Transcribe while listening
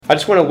I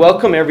just want to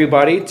welcome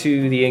everybody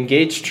to the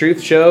Engaged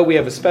Truth Show. We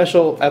have a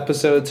special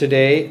episode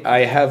today. I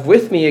have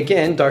with me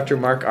again Dr.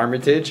 Mark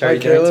Armitage. How are you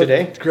doing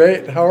today?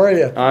 Great. How are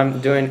you?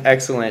 I'm doing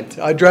excellent.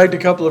 I dragged a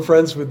couple of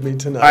friends with me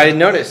tonight. I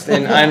noticed,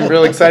 and I'm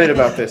real excited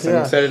about this.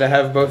 I'm excited to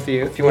have both of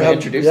you. If you want to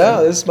introduce them.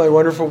 Yeah, this is my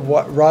wonderful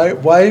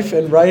wife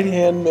and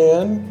right-hand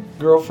man,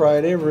 Girl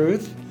Friday,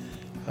 Ruth.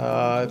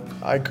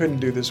 I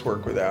couldn't do this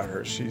work without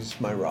her. She's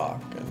my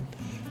rock. And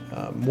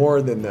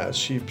more than that,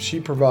 she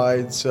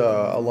provides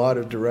a lot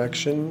of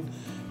direction.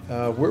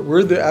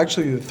 We're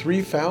actually the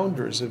three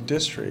founders of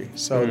Distry,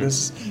 so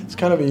this is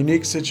kind of a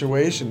unique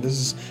situation. This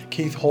is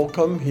Keith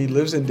Holcomb. He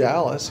lives in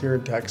Dallas, here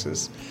in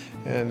Texas,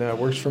 and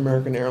works for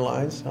American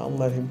Airlines. I'll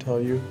let him tell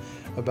you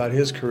about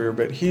his career,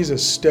 but he's a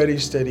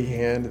steady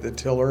hand at the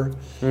tiller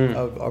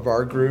of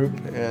our group,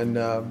 and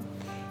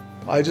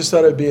I just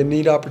thought it'd be a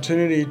neat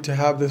opportunity to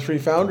have the three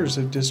founders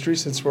of Distry,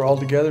 since we're all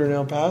together in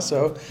El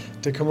Paso,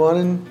 to come on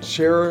and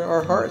share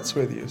our hearts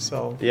with you.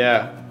 So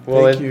yeah,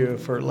 thank you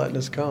for letting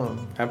us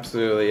come.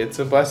 Absolutely, it's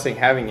a blessing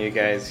having you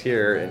guys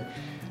here.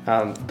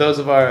 And those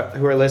of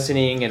who are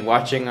listening and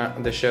watching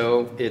the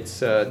show,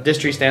 it's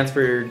Distry stands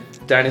for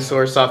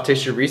Dinosaur Soft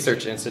Tissue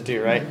Research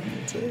Institute, right?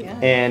 That's it. Yeah.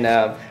 And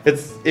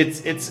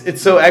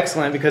it's so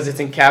excellent because it's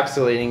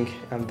encapsulating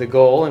the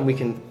goal, and we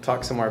can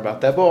talk some more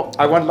about that. But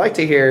I would like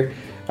to hear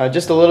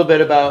just a little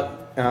bit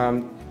about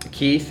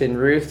Keith and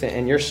Ruth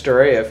and your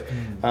story of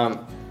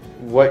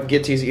what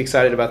gets you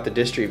excited about the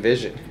Distry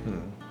vision.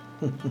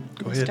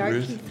 Go ahead,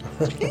 Ruth.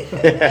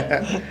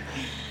 Keith.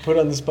 Put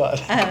on the spot.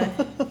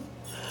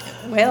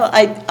 Well,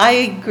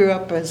 I grew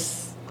up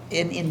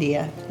in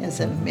India as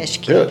a Mish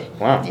kid. Really?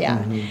 Wow.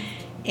 Yeah,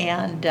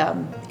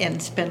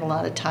 and spent a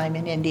lot of time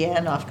in India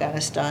and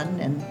Afghanistan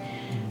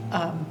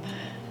and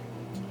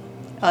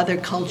other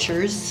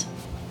cultures.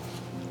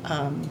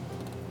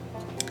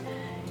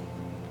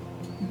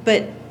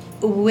 But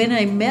when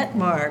I met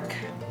Mark,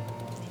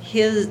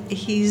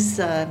 he's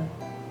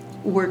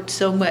worked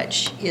so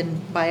much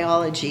in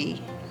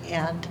biology,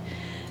 and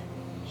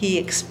he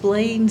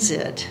explains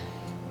it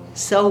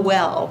so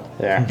well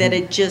that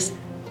it just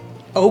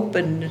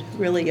opened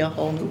really a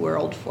whole new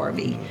world for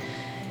me.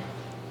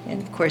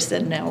 And of course,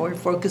 then now we're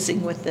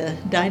focusing with the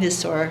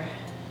dinosaur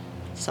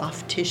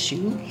soft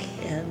tissue,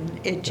 and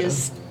it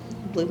just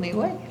blew me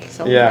away.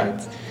 So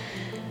it's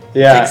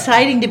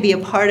exciting to be a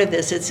part of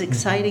this. It's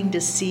exciting to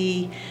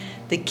see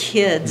the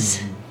kids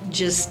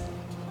just,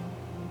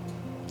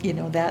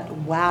 that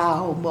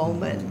wow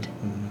moment.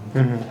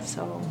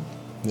 So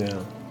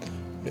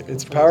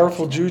it's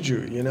powerful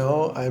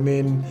juju, I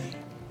mean,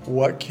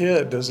 what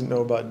kid doesn't know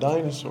about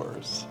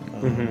dinosaurs?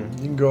 You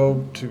can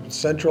go to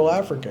Central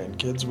Africa and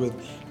kids with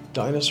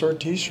dinosaur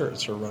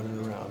t-shirts are running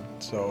around.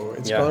 So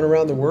it's gone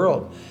around the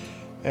world.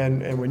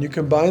 And when you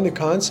combine the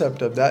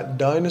concept of that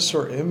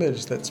dinosaur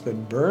image that's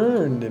been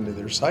burned into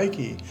their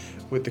psyche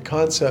with the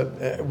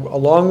concept,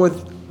 along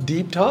with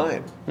deep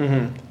time,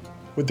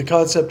 with the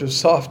concept of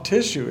soft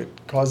tissue, it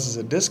causes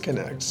a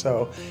disconnect.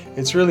 So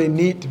it's really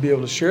neat to be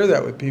able to share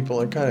that with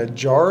people and kind of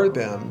jar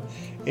them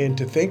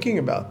into thinking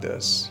about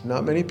this.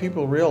 Not many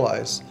people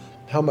realize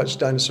how much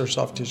dinosaur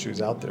soft tissue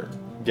is out there.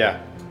 Yeah,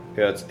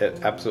 it's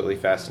absolutely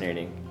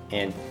fascinating.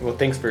 And well,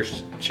 thanks for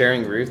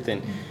sharing, Ruth.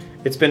 And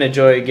it's been a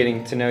joy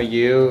getting to know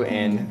you,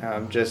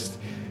 and just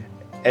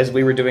as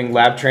we were doing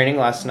lab training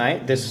last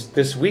night,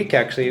 this week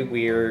actually,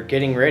 we are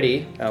getting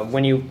ready.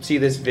 When you see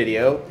this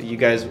video, you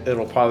guys,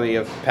 it'll probably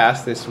have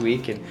passed this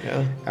week, and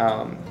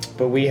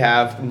but we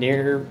have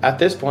at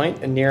this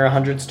point near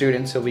 100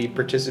 students who'll be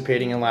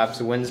participating in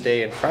labs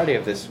Wednesday and Friday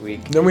of this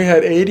week. Then we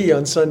had 80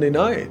 on Sunday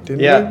night,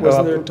 didn't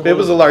we? It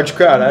was a large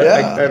crowd.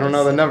 I don't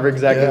know the number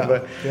exactly,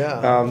 but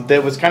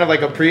that was kind of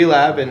like a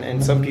pre-lab,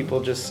 and some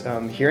people just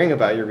hearing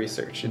about your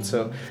research. And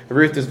so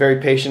Ruth is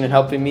very patient in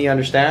helping me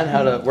understand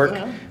how to work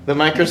the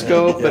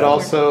microscope, but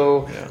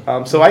also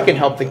so I can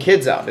help the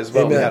kids out as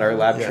well. Amen. We had our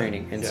lab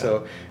training, and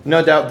so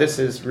no doubt this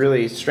has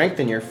really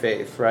strengthened your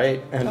faith,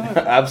 right? And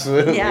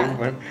absolutely.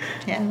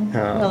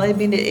 Well, I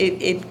mean,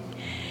 it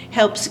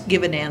helps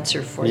give an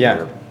answer for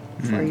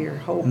your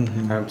hope.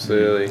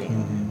 Absolutely.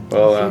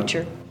 Well,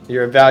 future.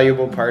 You're a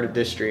valuable part of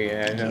Distry,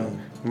 and I know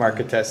Mark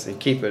attests, and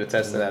Keith would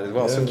attest to that as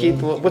well. So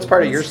Keith, what's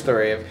part of your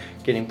story of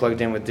getting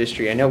plugged in with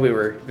Distry? I know we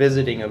were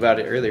visiting about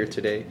it earlier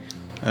today.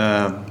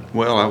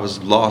 Well, I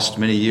was lost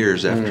many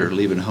years after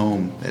leaving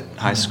home at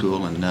high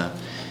school, and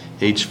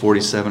age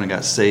 47 I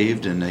got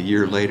saved, and a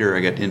year later I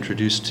got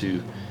introduced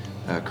to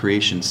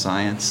creation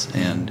science,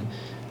 and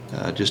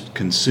just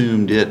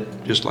consumed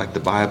it just like the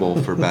Bible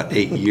for about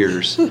 8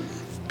 years.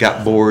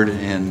 Got bored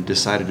and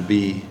decided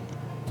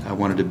I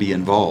wanted to be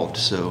involved,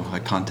 so I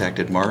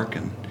contacted Mark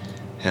and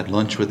had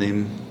lunch with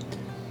him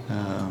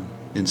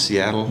in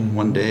Seattle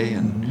one day,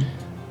 and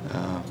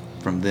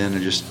from then I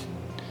just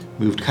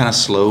moved kind of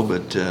slow,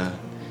 but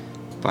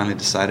finally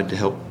decided to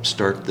help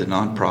start the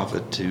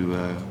nonprofit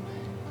to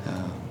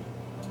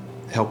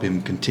help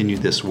him continue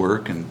this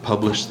work and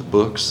publish the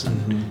books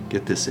and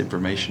get this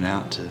information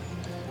out to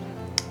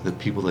the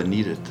people that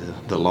need it,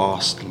 the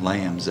lost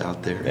lambs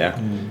out there. Yeah.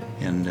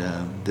 And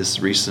this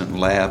recent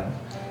lab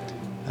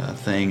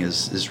thing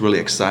is really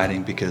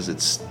exciting because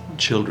it's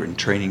children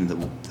training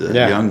the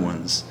Yeah. young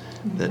ones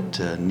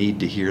that need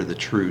to hear the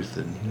truth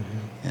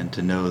and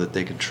to know that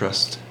they can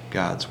trust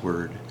God's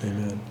word.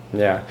 Amen.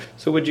 Yeah.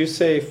 So would you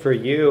say for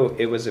you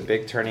it was a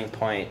big turning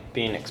point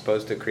being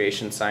exposed to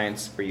creation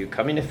science for you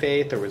coming to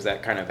faith, or was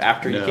that kind of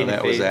after you No, came to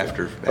that faith? was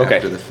after Okay.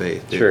 after the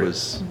faith. Sure. It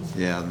was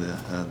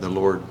the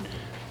Lord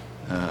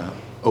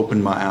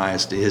opened my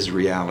eyes to His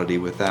reality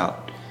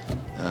without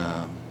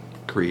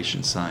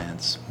creation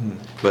science.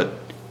 But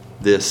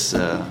this,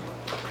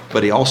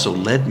 but He also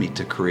led me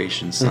to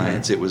creation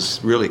science. It was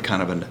really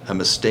kind of a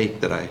mistake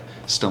that I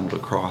stumbled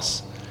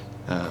across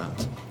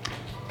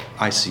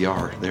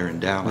ICR there in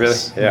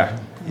Dallas. Really? Yeah.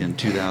 In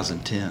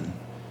 2010,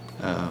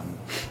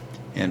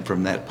 and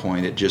from that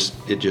point, it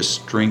just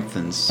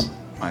strengthens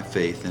my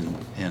faith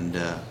and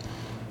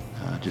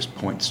just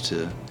points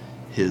to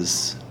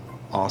His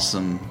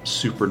awesome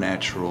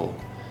supernatural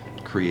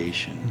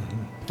creation.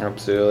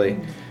 Absolutely.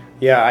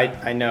 Yeah,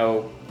 I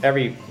know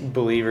every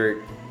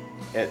believer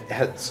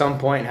at some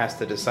point has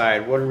to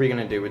decide, what are we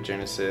going to do with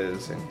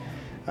Genesis,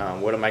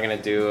 and what am I going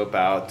to do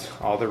about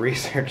all the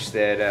research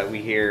that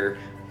we hear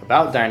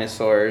about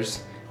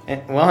dinosaurs.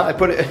 And, well, I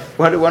put it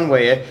one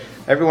way,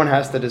 everyone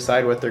has to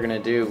decide what they're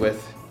going to do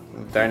with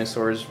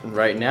dinosaurs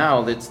right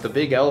now. It's the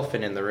big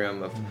elephant in the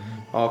room of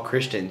all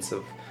Christians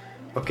of,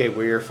 okay,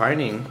 we're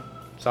finding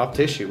soft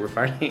tissue, we're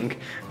finding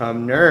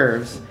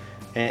nerves,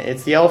 and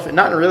it's the elephant,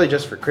 not really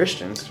just for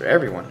Christians, for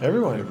everyone.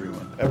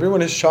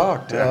 Everyone is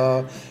shocked.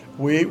 Yeah.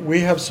 We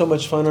have so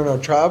much fun on our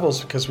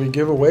travels because we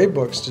give away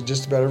books to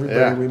just about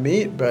everybody we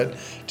meet. But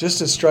just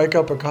to strike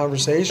up a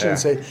conversation and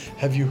say,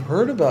 "Have you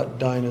heard about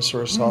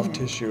dinosaur soft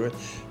tissue?" And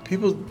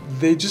people,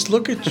 they just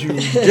look at you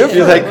different.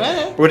 You're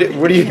like, what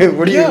are you,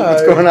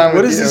 what's going on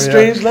what with is you? this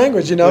strange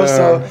language? So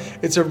Yeah.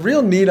 it's a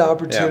real neat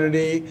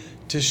opportunity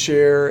to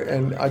share.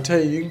 And I tell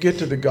you, you can get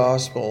to the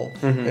gospel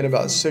in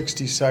about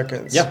 60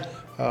 seconds. Yeah.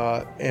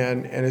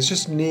 And it's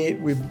just neat.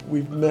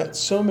 We've met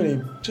so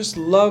many just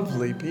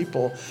lovely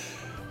people.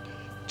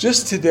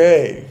 Just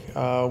today,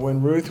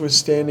 when Ruth was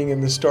standing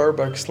in the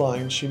Starbucks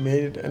line, she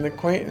made an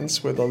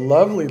acquaintance with a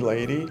lovely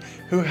lady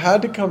who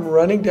had to come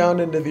running down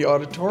into the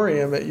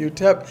auditorium at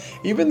UTEP,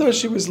 even though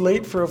she was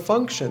late for a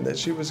function that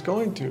she was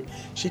going to.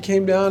 She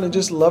came down and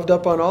just loved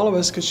up on all of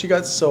us because she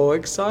got so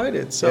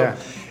excited. So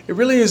it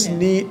really is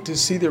neat to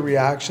see the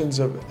reactions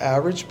of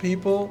average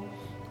people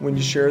when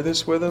you share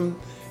this with them.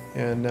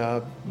 And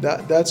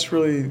that's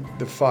really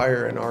the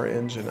fire in our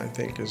engine, I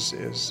think,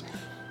 is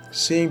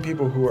seeing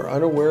people who are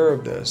unaware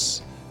of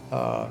this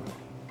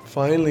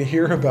finally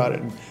hear about it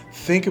and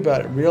think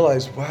about it and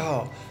realize,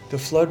 wow, the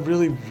flood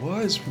really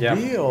was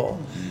real.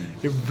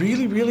 It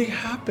really, really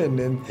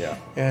happened.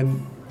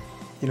 And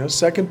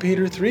 2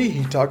 Peter 3,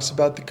 he talks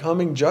about the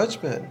coming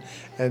judgment,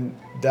 and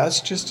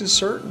that's just as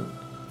certain.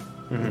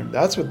 And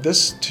that's what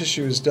this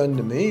tissue has done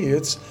to me.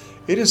 It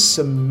has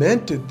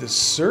cemented the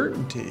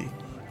certainty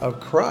of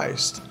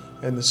Christ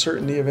and the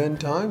certainty of end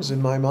times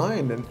in my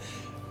mind. And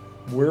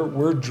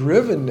we're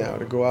driven now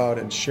to go out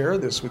and share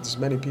this with as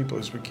many people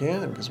as we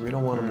can because we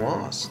don't want them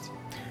lost.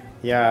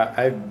 Yeah,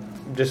 I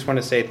just want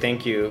to say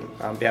thank you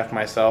on behalf of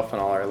myself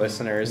and all our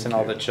listeners and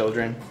all the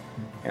children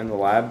in the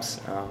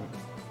labs.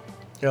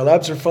 Yeah,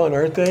 labs are fun,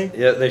 aren't they?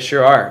 Yeah, they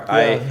sure are.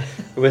 Yeah.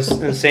 I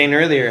was saying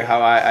earlier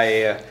how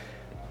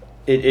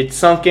it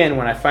sunk in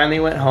when I finally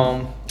went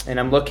home. And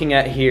I'm looking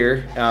at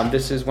here.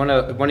 This is one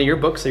of your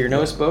books, your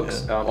newest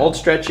books, Old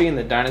Stretchy and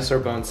the Dinosaur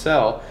Bone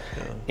Cell.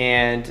 Yeah.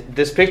 And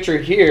this picture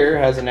here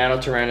has a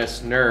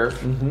Nanotyrannus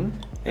nerve,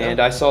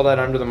 and I saw that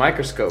under the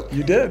microscope.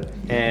 You did.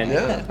 And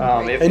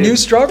you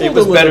struggled. It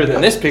was a little better bit.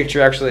 than this picture,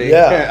 actually.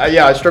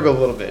 Yeah, I struggled a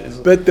little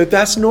bit. But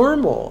that's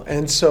normal,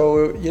 and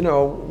so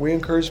we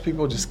encourage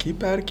people just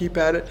keep at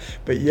it.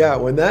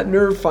 But when that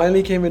nerve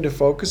finally came into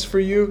focus for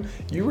you,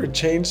 you were a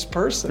changed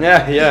person.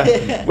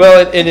 Yeah.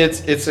 Well, and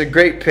it's a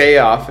great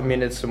payoff. I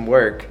mean, it's some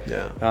work.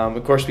 Yeah.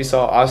 Of course, we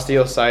saw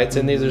osteocytes,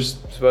 and these are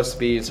supposed to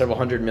be several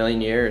 100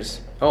 million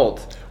years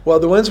old. Well,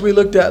 the ones we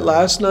looked at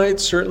last night,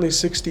 certainly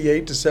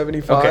 68 to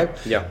 75. Okay,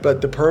 yeah.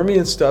 But the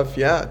Permian stuff,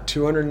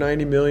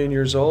 290 million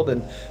years old.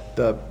 And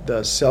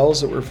the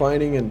cells that we're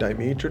finding in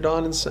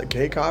Dimetrodon and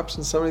K-Cops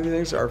and some of these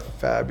things are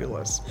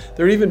fabulous.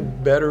 They're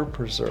even better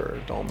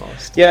preserved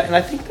almost. Yeah, and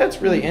I think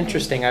that's really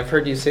interesting. I've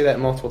heard you say that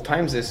multiple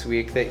times this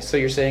week. So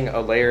you're saying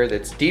a layer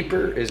that's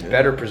deeper is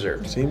better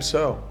preserved. Seems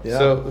so, yeah.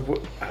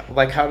 So,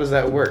 how does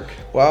that work?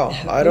 Wow,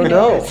 I don't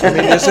know. I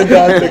mean, isn't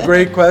that the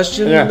great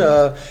question?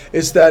 Yeah.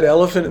 It's that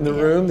elephant in the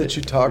room that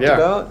you talked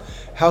about.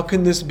 How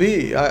can this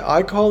be?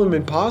 I call them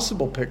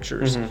impossible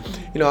pictures.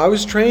 I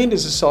was trained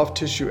as a soft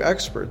tissue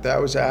expert. That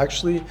was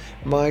actually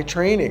my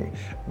training.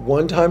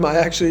 One time I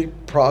actually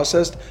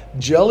processed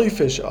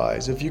jellyfish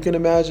eyes. If you can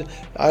imagine,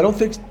 I don't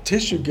think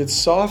tissue gets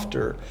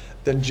softer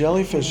than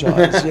jellyfish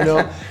eyes,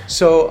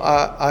 So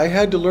I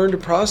had to learn to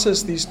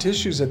process these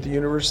tissues at the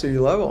university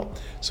level.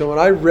 So when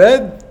I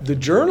read the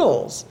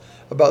journals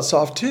about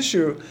soft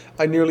tissue,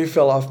 I nearly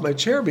fell off my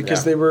chair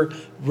because they were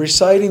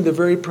reciting the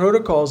very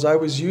protocols I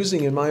was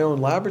using in my own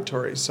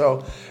laboratory.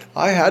 So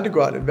I had to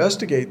go out and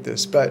investigate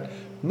this. But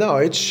No,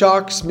 it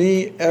shocks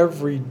me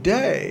every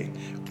day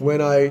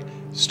when I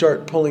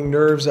start pulling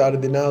nerves out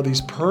of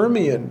these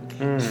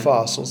Permian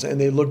fossils, and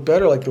they look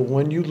better, like the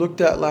one you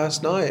looked at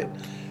last night.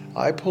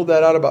 I pulled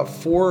that out about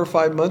 4 or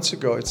 5 months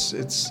ago.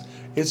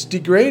 It's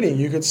degrading.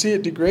 You can see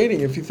it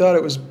degrading. If you thought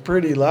it was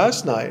pretty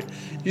last night,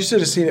 you should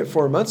have seen it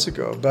 4 months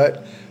ago.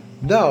 But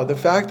no, the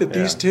fact that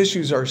these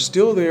tissues are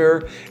still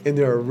there in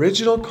their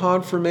original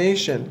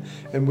conformation,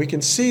 and we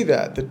can see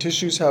that the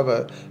tissues have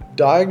a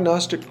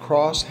diagnostic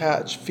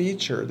crosshatch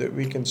feature that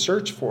we can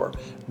search for.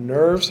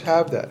 Nerves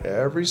have that,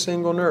 every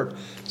single nerve.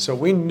 So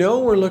we know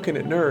we're looking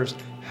at nerves.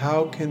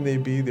 How can they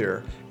be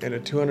there in a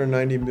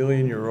 290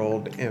 million year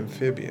old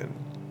amphibian?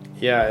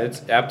 Yeah,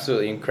 it's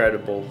absolutely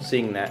incredible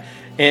seeing that.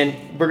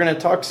 And we're going to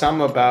talk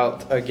some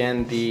about,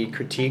 again, the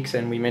critiques,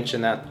 and we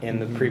mentioned that in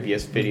the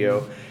previous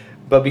video.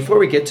 But before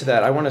we get to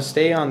that, I want to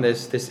stay on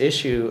this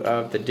issue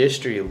of the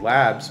DISTRI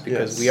labs,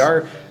 because we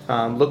are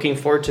looking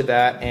forward to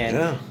that,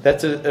 and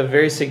that's a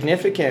very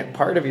significant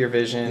part of your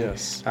vision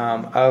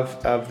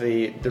of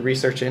the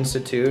Research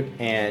Institute.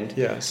 And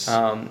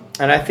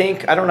and I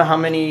think, I don't know how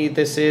many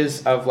this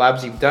is of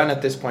labs you've done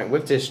at this point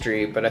with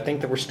DISTRI, but I think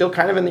that we're still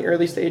kind of in the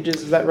early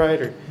stages. Is that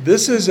right? Or?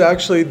 This is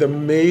actually the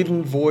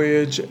maiden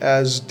voyage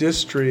as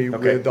DISTRI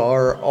with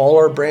all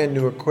our brand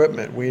new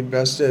equipment. We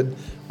invested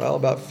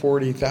about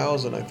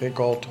 $40,000, I think,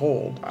 all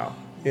told,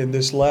 in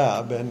this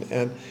lab,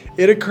 and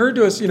it occurred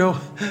to us,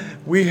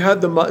 we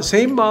had the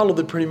same model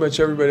that pretty much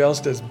everybody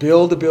else does: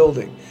 build a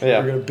building.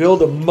 We're going to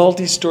build a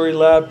multi-story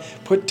lab,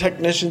 put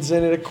technicians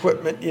in it,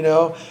 equipment,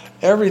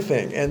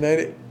 everything, and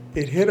then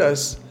it hit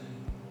us.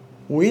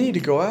 We need to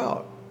go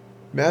out.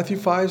 Matthew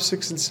 5,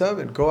 6, and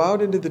 7. Go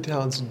out into the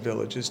towns and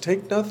villages.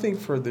 Take nothing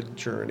for the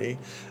journey.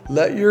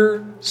 Let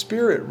your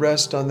spirit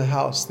rest on the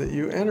house that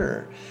you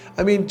enter.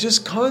 I mean,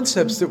 just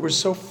concepts that were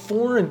so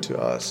foreign to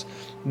us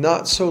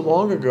not so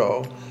long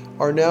ago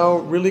are now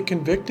really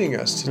convicting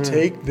us to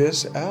take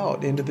this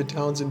out into the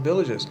towns and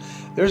villages.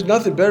 There's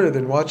nothing better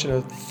than watching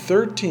a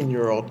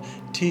 13-year-old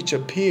teach a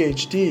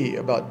PhD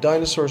about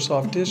dinosaur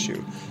soft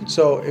tissue.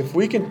 So if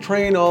we can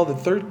train all the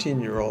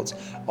 13-year-olds,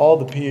 all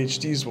the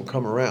PhDs will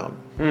come around.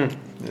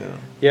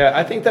 Yeah,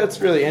 I think that's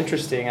really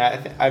interesting.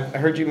 I've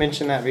heard you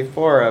mention that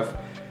before of,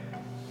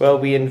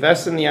 we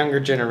invest in the younger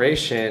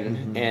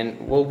generation, and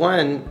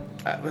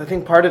I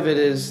think part of it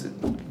is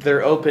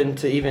they're open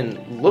to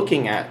even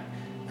looking at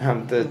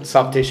the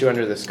soft tissue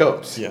under the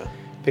scopes.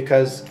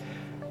 Because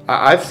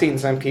I've seen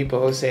some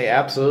people who say,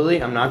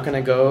 absolutely, I'm not going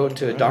to go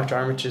to Dr.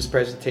 Armichage's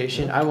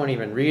presentation. I won't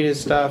even read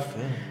his stuff.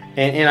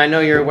 And I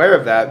know you're aware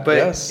of that,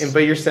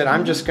 but you said,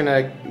 I'm just going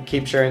to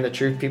keep sharing the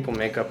truth. People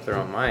make up their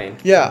own mind.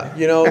 Yeah,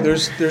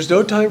 there's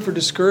no time for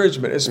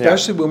discouragement,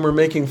 especially when we're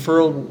making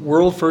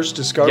world first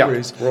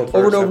discoveries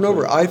over and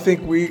over. I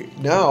think we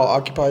now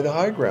occupy the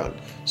high ground.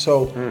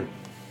 So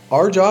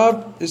our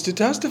job is to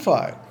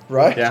testify,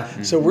 right?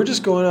 So we're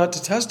just going out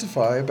to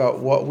testify about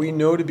what we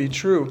know to be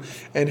true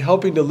and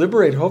helping to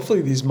liberate,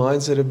 hopefully, these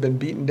minds that have been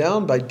beaten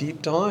down by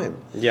deep time.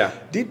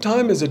 Deep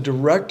time is a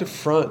direct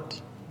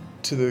affront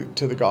to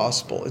the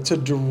gospel. It's a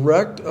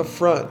direct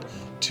affront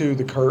to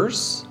the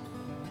curse.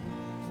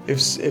 If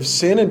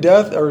sin and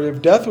death, or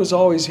if death was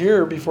always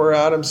here before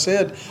Adam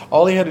sinned,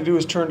 all he had to do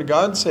was turn to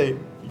God and say,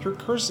 your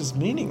curse is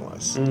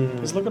meaningless.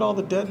 Because look at all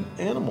the dead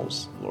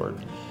animals, Lord.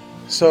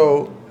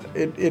 So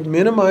it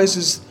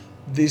minimizes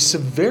the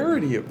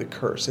severity of the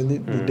curse.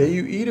 And the day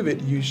you eat of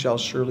it, you shall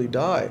surely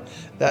die.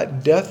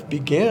 That death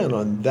began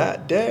on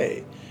that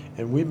day.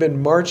 And we've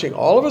been marching.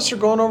 All of us are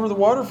going over the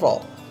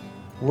waterfall.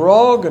 We're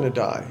all going to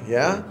die,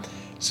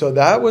 So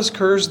that was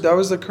cursed. That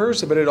was the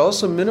curse. But it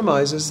also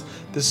minimizes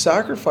the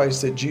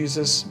sacrifice that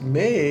Jesus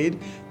made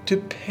to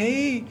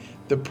pay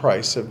the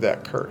price of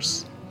that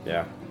curse.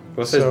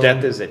 Well, it says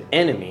death is an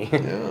enemy.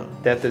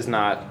 Death is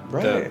not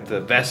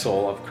the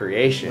vessel of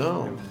creation.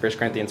 1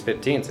 Corinthians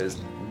 15 says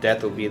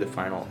death will be the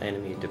final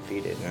enemy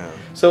defeated.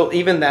 So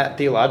even that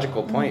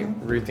theological point,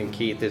 Ruth and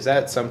Keith, is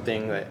that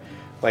something that,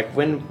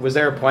 when was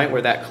there a point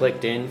where that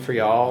clicked in for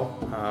y'all,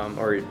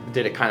 or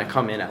did it kind of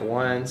come in at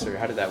once, or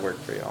how did that work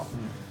for y'all?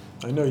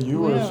 I know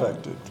you were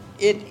affected.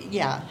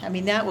 I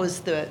mean, that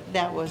was the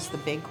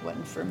big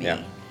one for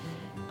me.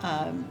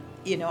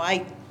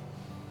 I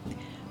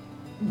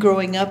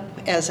growing up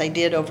as I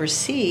did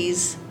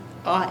overseas,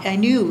 I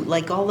knew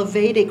all the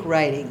Vedic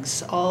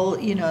writings, all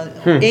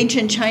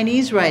ancient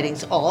Chinese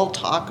writings, all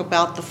talk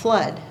about the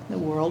flood, the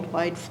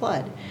worldwide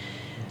flood.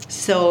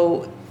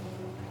 So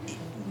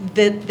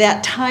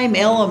that time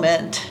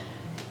element,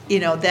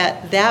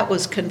 that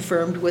was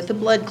confirmed with the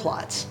blood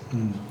clots.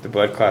 The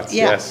blood clots,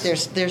 yes.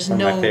 There's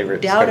no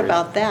doubt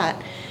about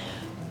that.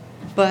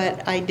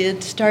 But I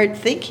did start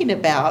thinking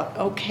about,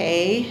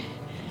 they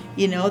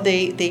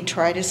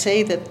try to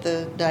say that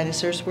the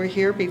dinosaurs were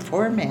here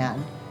before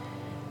man.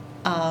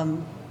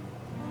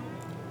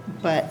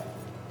 But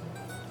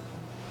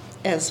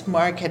as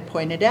Mark had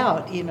pointed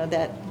out,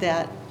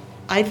 that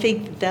I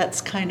think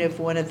that's kind of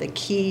one of the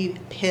key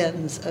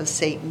pins of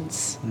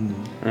Satan's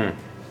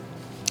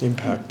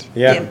impact.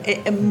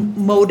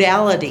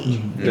 Modality.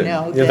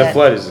 The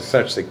flood is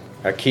such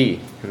a key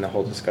in the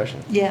whole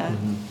discussion. Yeah.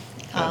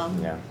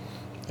 Yeah.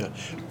 Yeah.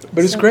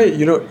 But it's great.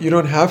 You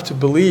don't have to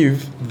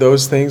believe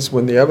those things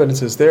when the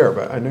evidence is there.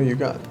 But I know you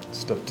got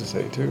stuff to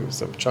say too,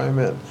 so chime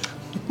in.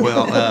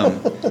 Well,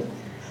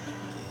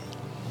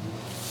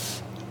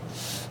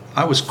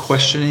 I was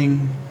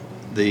questioning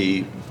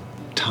the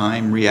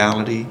time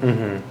reality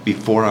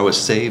before I was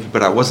saved,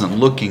 but I wasn't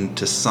looking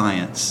to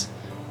science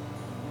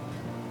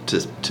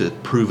to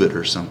prove it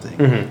or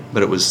something.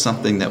 But it was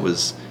something that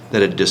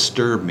had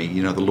disturbed me.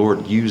 You know, the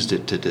Lord used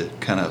it to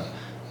kind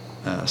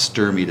of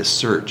stir me to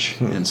search.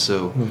 And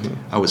so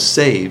I was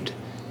saved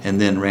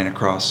and then ran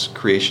across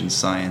creation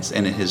science,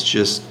 and it has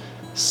just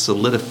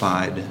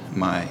solidified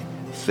my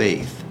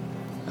faith.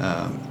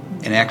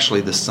 And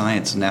actually the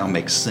science now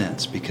makes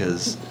sense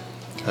because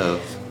of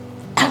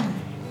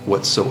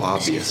what's so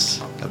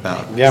obvious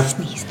about the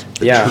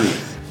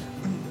truth.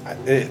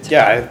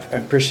 I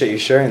appreciate you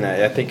sharing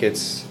that. I think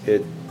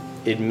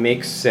it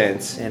makes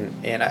sense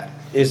and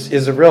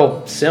is a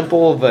real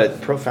simple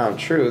but profound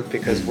truth,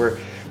 because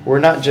we're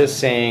not just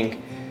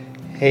saying,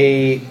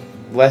 hey,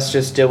 let's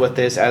just deal with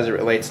this as it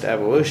relates to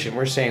evolution.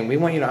 We're saying we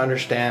want you to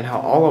understand how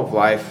all of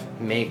life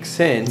makes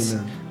sense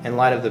in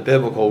light of the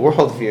biblical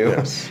worldview.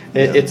 Yes.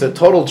 It's a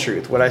total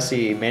truth. What I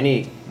see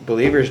many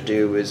believers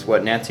do is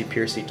what Nancy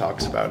Pearcey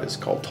talks about. It's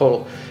called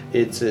total.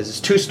 It's this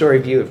two-story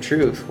view of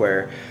truth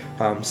where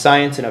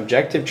science and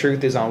objective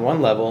truth is on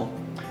one level,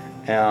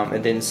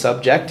 and then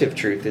subjective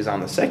truth is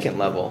on the second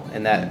level,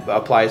 and that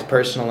applies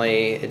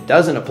personally. It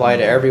doesn't apply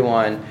to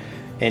everyone.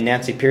 And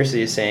Nancy Pearcey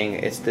is saying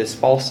it's this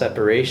false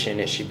separation.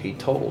 It should be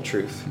total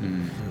truth.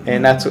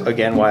 And that's,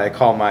 again, why I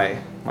call my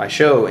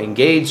show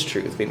Engaged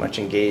Truth. We much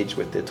engage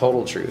with the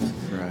total truth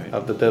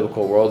of the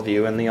biblical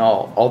worldview and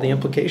all the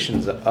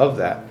implications of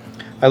that.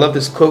 I love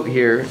this quote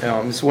here.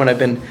 This is one I've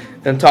been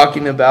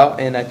talking about,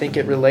 and I think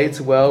it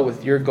relates well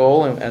with your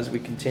goal. And as we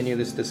continue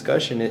this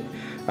discussion,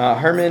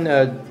 Herman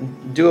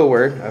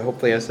Duaward,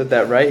 hopefully I said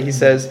that right, he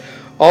says,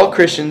 all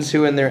Christians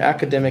who in their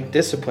academic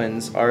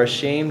disciplines are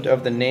ashamed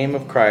of the name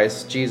of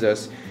Christ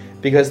Jesus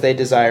because they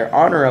desire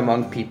honor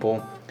among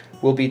people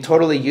will be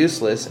totally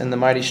useless in the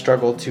mighty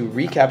struggle to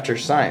recapture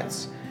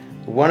science,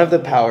 one of the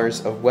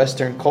powers of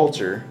Western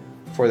culture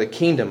for the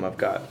kingdom of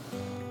God.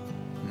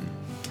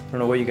 I don't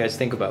know what you guys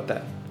think about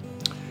that.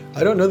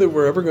 I don't know that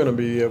we're ever going to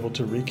be able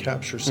to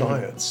recapture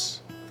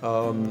science.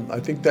 I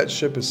think that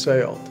ship has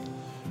sailed.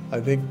 I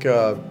think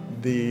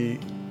it'd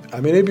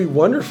be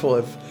wonderful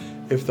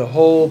if the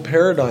whole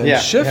paradigm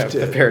shifted.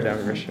 Yeah, the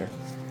paradigm for sure.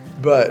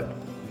 But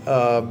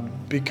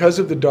because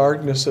of the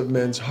darkness of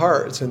men's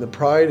hearts and the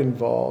pride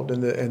involved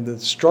and the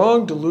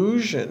strong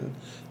delusion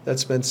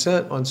that's been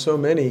sent on so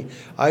many,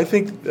 I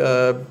think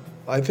the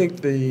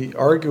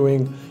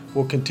arguing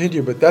will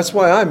continue. But that's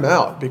why I'm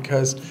out,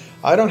 because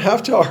I don't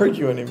have to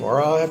argue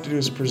anymore. All I have to do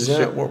is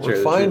present what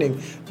we're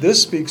finding.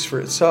 This speaks for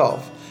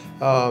itself.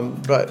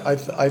 But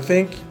I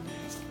think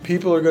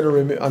people are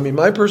going to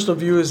my personal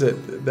view is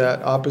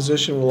that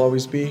opposition will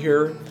always be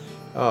here.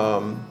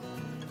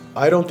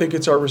 I don't think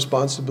it's our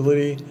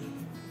responsibility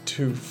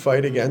to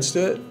fight against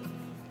it.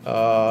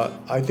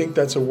 I think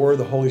that's a war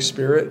the Holy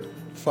Spirit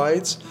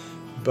fights.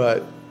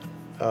 But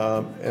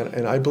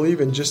and I believe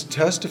in just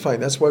testifying.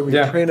 That's why we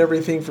print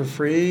everything for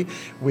free.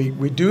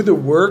 We do the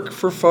work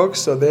for folks,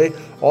 so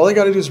all they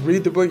got to do is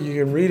read the book.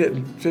 You can read it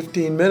in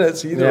 15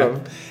 minutes, either of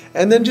them,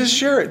 and then just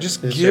share it.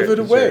 Just give it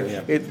away.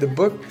 The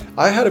book.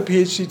 I had a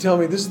PhD tell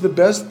me this is the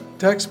best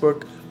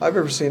textbook I've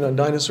ever seen on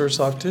dinosaur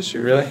soft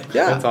tissue. Really?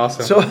 Yeah. That's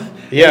awesome. So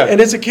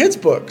and it's a kid's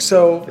book,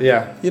 so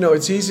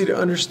it's easy to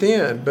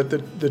understand. But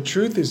the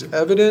truth is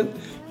evident.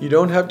 You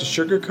don't have to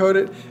sugarcoat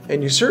it,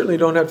 and you certainly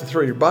don't have to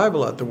throw your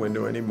Bible out the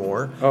window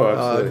anymore. Oh,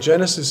 absolutely.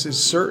 Genesis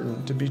is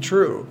certain to be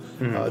true.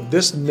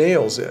 This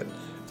nails it,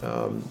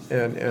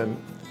 and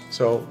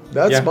so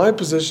that's my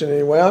position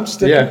anyway. I'm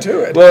sticking to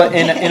it. Well,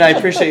 and I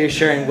appreciate you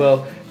sharing,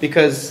 Will,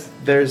 because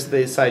there's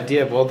this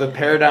idea of, the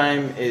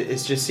paradigm it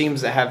just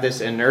seems to have this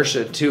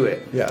inertia to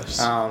it. Yes.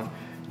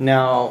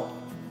 Now,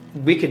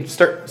 we can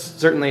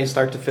certainly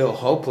start to feel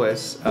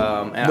hopeless, and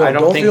no, I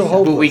don't think, feel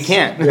hopeless. But we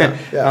can't.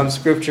 Yeah.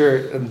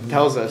 Scripture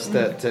tells us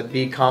that to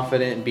be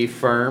confident and be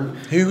firm.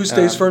 He who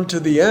stays firm to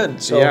the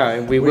end.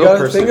 So we will got to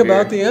persevere. think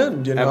about the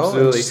end,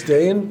 Absolutely. and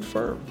staying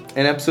firm.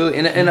 And absolutely,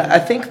 and I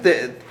think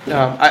that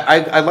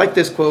I like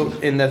this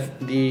quote in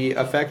the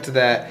effect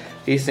that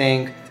he's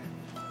saying,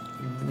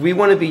 we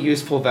want to be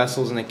useful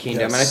vessels in the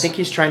kingdom. Yes. And I think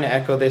he's trying to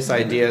echo this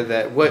idea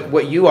that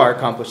what you are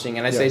accomplishing,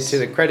 and I say to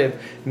the credit,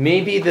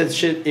 maybe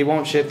it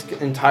won't shift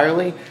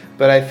entirely,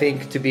 but I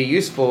think to be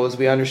useful is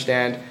we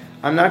understand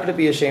I'm not going to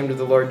be ashamed of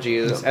the Lord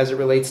Jesus as it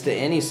relates to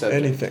any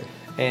subject. Anything.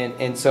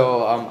 And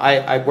so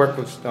I work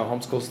with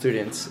homeschool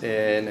students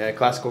in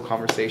classical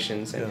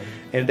conversations,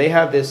 and they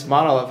have this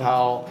model of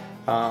how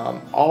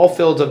all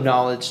fields of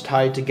knowledge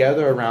tied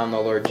together around the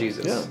Lord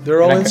Jesus. Yeah,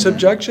 they're all in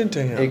subjection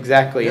to Him.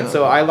 Exactly. Yeah. And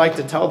so I like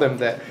to tell them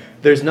that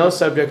there's no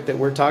subject that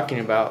we're talking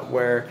about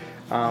where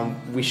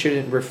we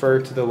shouldn't refer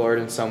to the Lord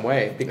in some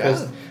way,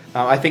 because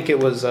I think it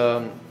was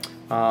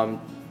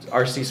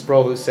R.C.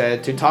 Sproul, who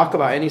said to talk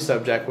about any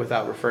subject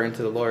without referring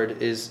to the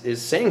Lord is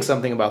saying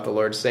something about the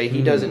Lord. Say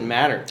he doesn't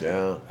matter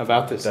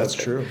about this That's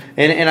subject. true.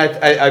 And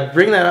I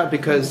bring that up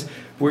because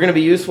we're going to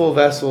be useful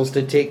vessels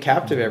to take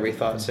captive every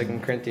thought. 2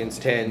 Corinthians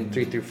 10,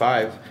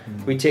 3-5.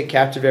 We take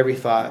captive every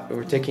thought.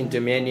 We're taking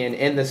dominion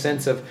in the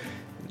sense of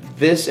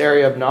this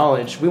area of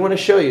knowledge. We want to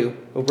show you.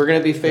 We're going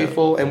to be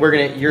faithful, and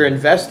you're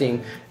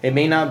investing. It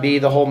may not be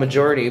the whole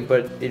majority,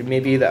 but it may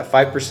be that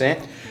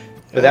 5%.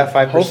 But that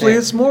 5%. Hopefully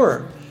it's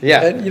more.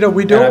 Yeah. And,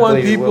 we And don't I want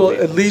believe it people, will be.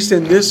 at least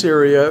in this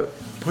area,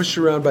 pushed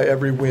around by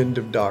every wind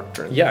of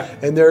doctrine. Yeah.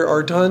 And there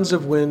are tons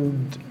of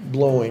wind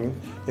blowing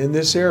in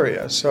this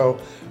area. So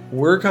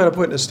we're kind of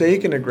putting a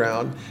stake in the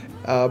ground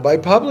by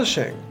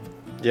publishing.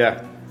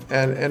 Yeah.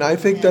 And I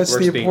think that's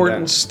Work's the being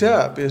important done.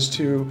 step, is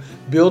to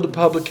build a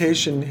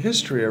publication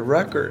history, a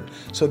record.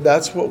 So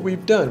that's what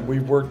we've done.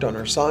 We've worked on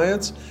our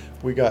science.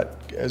 We got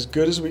as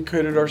good as we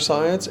could at our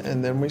science,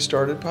 and then we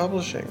started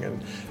publishing.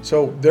 And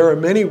so there are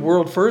many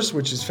world firsts,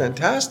 which is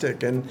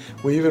fantastic. And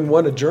we even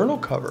won a journal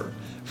cover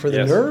for the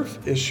Yes.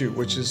 nerve issue,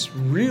 which is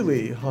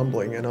really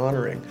humbling and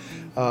honoring.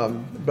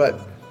 But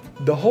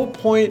the whole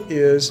point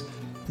is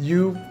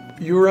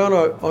you're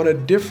on a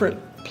different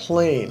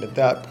plane at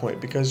that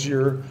point, because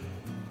you're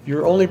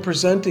only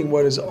presenting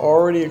what is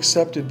already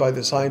accepted by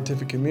the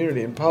scientific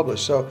community and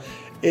published. So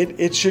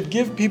it should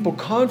give people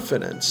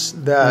confidence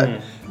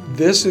that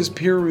this is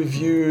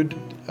peer-reviewed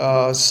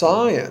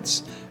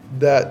science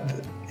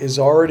that is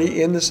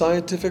already in the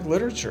scientific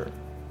literature.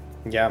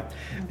 Yeah.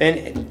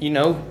 And,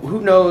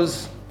 who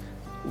knows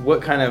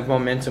what kind of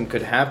momentum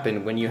could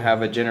happen when you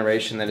have a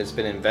generation that has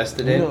been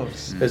invested in. Who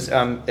knows? Because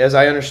as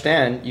I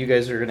understand, you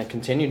guys are going to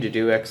continue to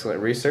do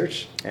excellent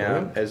research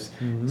as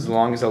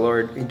long as the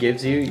Lord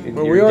gives you.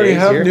 Well, your we already days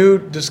have here. new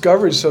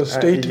discoveries, so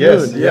stay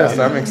tuned. Yes,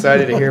 I'm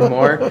excited to hear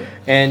more.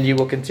 And you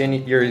will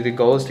continue. The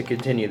goal is to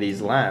continue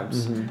these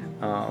labs,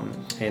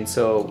 and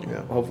so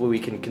hopefully we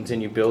can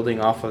continue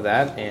building off of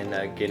that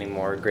and getting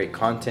more great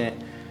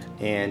content.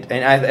 And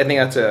I think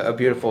that's a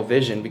beautiful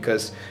vision,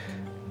 because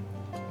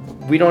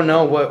we don't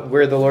know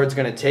where the Lord's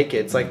going to take it.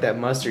 It's like that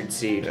mustard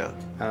seed. Yeah.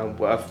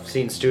 I've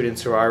seen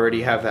students who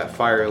already have that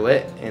fire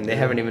lit, and they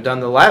haven't even done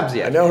the labs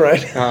yet. I know,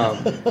 right?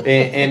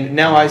 And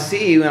now I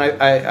see you,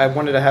 and I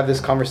wanted to have this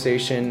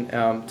conversation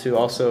to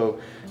also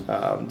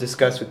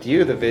discuss with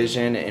you the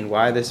vision and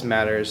why this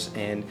matters,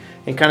 and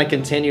kind of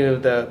continue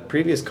the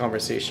previous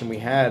conversation we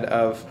had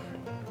of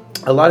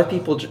a lot of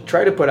people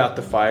try to put out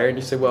the fire, and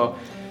you say, well,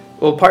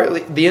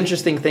 partly the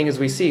interesting thing is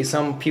we see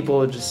some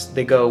people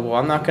they go, well,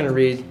 I'm not going to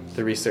read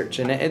the research,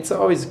 and it's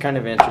always kind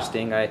of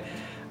interesting.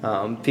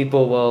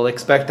 People will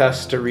expect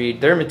us to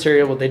read their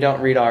material, but they don't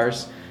read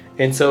ours,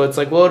 and so it's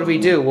like, well,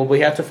 what do? Well,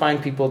 we have to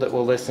find people that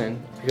will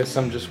listen, because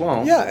some just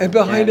won't. Yeah, and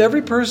behind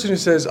every person who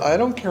says, I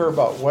don't care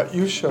about what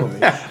you show me.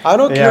 I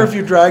don't care if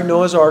you drag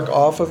Noah's Ark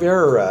off of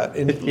Ararat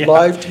in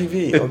live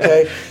TV,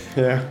 okay?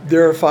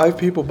 There are 5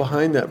 people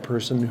behind that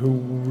person who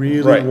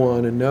really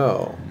want to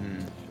know.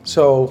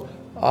 So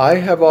I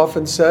have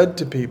often said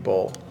to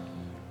people,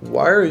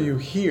 why are you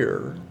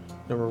here,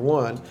 number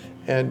one,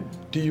 and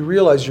do you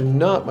realize you're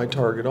not my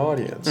target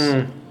audience?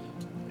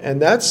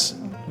 And that's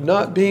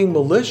not being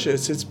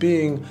malicious, it's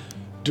being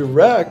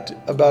direct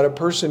about a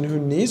person who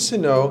needs to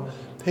know,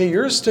 hey,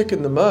 you're a stick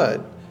in the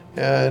mud,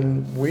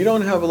 and we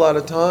don't have a lot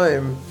of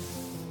time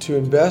to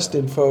invest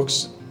in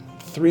folks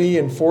 3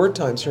 and 4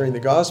 times hearing the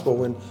gospel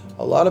when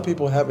a lot of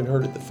people haven't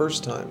heard it the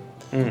first time.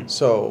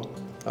 So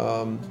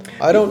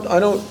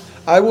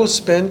I will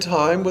spend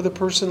time with a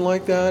person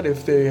like that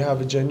if they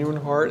have a genuine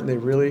heart and they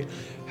really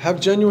have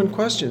genuine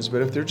questions.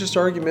 But if they're just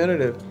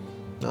argumentative,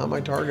 not my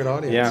target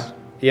audience.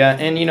 Yeah,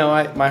 and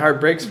my heart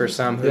breaks for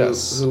some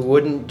who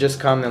wouldn't just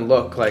come and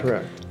look. Like,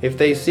 if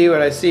they see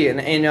what I see, and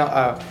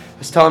I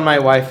was telling my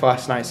wife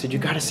last night, I said, you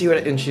got to see what,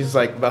 and she's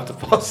like about to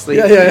fall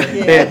asleep.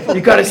 And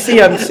you got to see,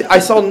 I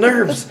saw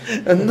nerves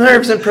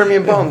and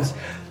Permian bones.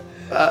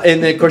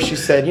 And then, of course, she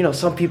said,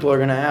 some people are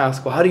going to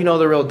ask, well, how do you know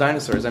they're real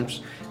dinosaurs?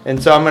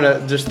 And so I'm going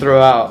to just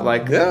throw out,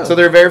 so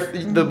they're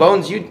the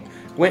bones, you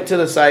went to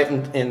the site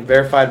and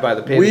verified by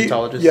the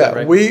paleontologist,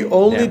 right? We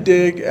only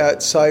dig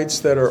at sites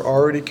that are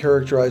already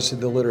characterized in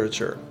the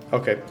literature.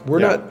 Okay. We're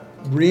not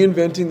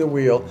reinventing the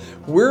wheel.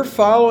 We're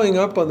following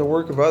up on the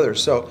work of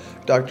others. So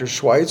Dr.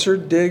 Schweitzer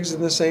digs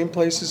in the same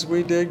places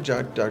we dig,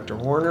 Dr.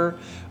 Horner,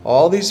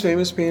 all these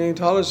famous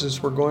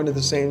paleontologists were going to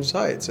the same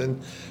sites.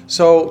 And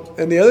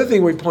the other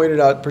thing we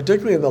pointed out,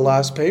 particularly in the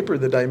last paper,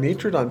 the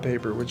Dimetrodon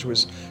paper, which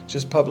was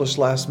just published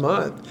last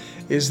month,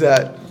 is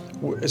that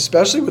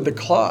especially with the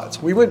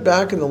clots, we went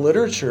back in the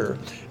literature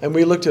and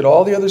we looked at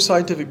all the other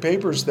scientific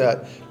papers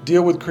that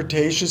deal with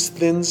Cretaceous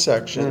thin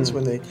sections.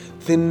 When they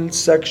thin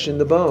section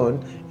the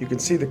bone, you can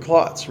see the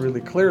clots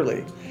really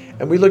clearly.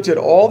 And we looked at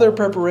all their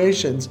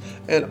preparations,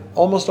 and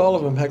almost all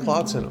of them had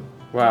clots in them.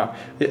 Wow.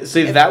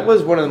 See, that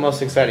was one of the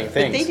most exciting But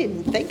things. they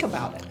didn't think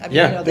about it. I mean,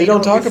 Yeah. you know, They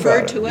don't talk refer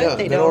about to it. it. Yeah,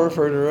 They they don't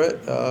refer to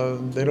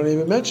it. They don't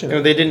even mention You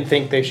know, it. they didn't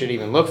think they should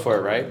even look for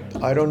it, right?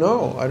 I don't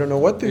know. I don't know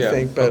what they Yeah,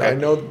 think, but okay. I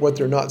know what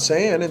they're not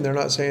saying, and they're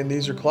not saying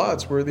these are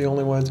clots. We're the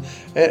only ones.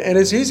 And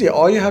it's easy.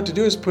 All you have to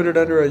do is put it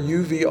under a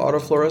UV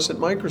autofluorescent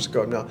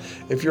microscope. Now,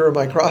 if you're a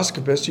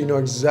microscopist, you know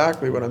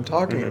exactly what I'm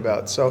talking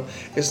about. So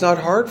it's not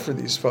hard for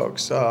these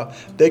folks.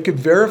 They could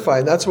verify,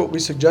 and that's what we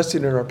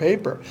suggested in our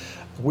paper.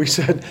 We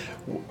said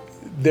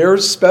their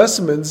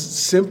specimens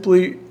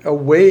simply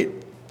await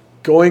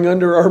going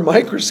under our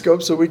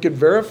microscope so we could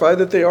verify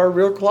that they are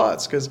real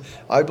clots, because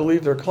I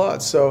believe they're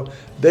clots. So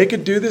they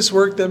could do this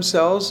work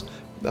themselves.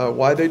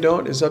 Why they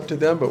don't is up to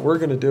them, but we're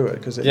going to do it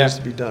because it needs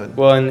to be done.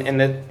 Well, and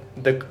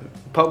the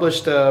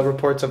published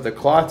reports of the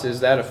clots, is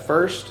that a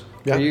first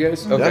Yeah. for you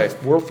guys? Okay.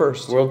 Yeah, world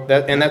first.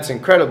 That's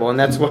incredible, and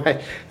that's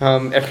why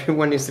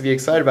everyone needs to be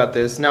excited about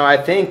this. Now, I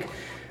think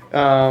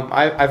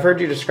I've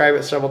heard you describe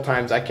it several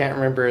times. I can't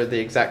remember the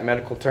exact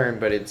medical term,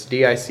 but it's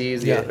DIC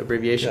is the Yeah.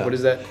 abbreviation. Yeah. What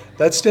is that?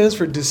 That stands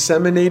for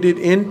disseminated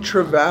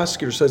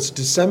intravascular. So it's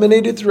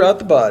disseminated throughout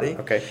the body.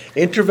 Okay.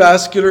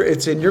 Intravascular,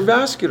 it's in your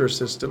vascular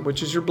system,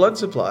 which is your blood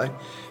supply.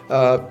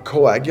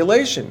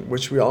 Coagulation,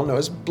 which we all know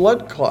is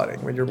blood clotting.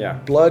 When your Yeah.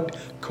 blood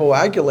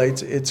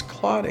coagulates, it's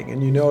clotting.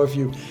 And you know, if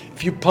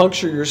you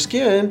puncture your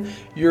skin,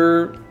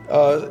 your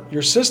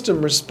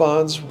system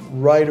responds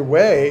right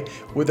away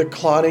with a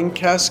clotting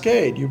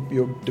cascade.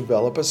 You'll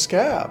develop a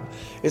scab.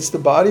 It's the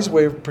body's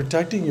way of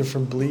protecting you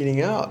from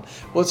bleeding out.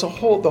 Well,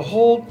 the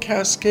whole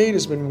cascade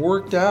has been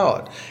worked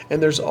out,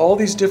 and there's all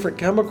these different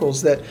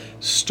chemicals that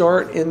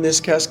start in this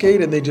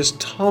cascade, and they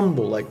just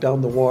tumble like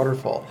down the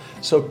waterfall.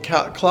 So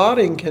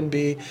clotting can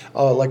be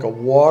like a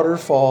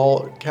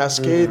waterfall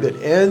cascade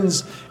that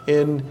ends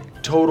in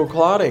total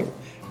clotting.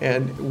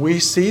 And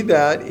we see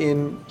that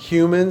in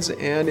humans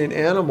and in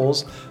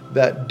animals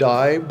that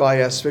die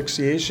by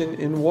asphyxiation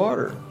in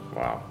water.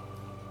 Wow.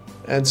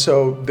 And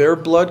so their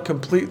blood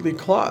completely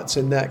clots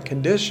in that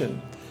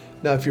condition.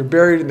 Now, if you're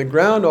buried in the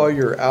ground, all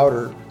your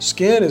outer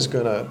skin is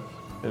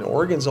and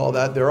organs, all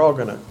that, they're all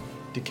gonna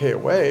decay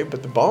away,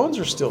 but the bones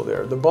are still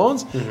there. The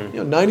bones,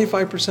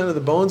 95% of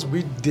the bones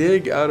we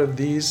dig out of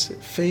these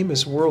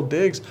famous world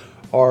digs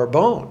are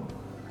bone.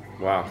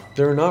 Wow.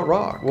 They're not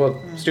rock. Well,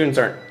 students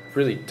aren't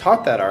really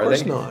taught that, are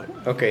they? Of course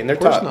not. Okay, and they're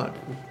Of course taught. not.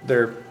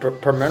 They're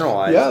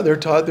permineralized. Yeah, they're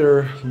taught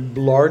they're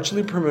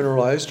largely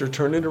permineralized or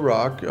turned into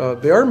rock.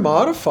 They are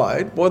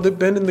modified. Well, they've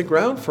been in the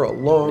ground for a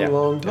long, Yeah,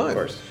 long of time.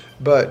 course.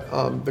 But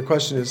the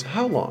question is,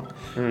 how long?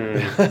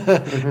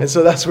 And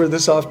so that's where the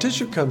soft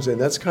tissue comes in.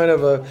 That's kind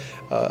of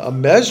a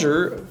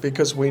measure,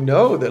 because we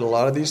know that a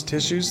lot of these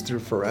tissues, through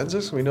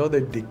forensics, we know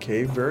they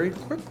decay very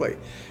quickly.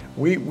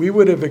 We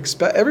would have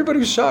everybody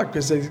was shocked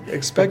because they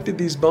expected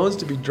these bones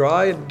to be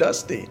dry and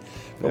dusty.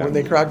 But when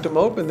they cracked them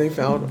open, they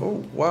found,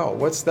 oh, wow,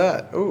 what's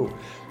that? Oh.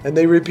 And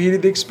they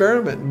repeated the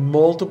experiment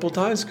multiple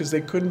times because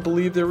they couldn't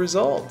believe their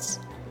results.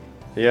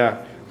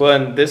 Yeah. Well,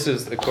 and this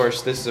is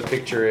a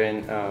picture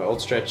in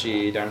Old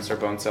Stretchy Dinosaur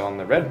Bone Cell in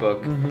the Red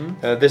Book.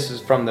 This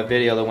is from the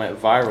video that went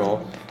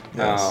viral.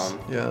 Yes,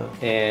 yeah.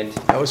 And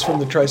That was from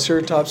the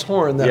Triceratops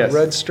horn, that Yes.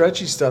 red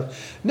stretchy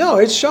stuff. No,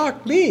 it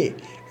shocked me.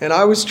 And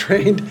I was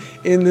trained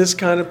in this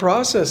kind of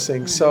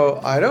processing.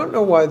 So I don't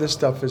know why this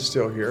stuff is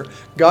still here.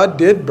 God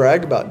did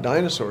brag about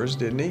dinosaurs,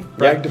 didn't he?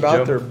 Bragged about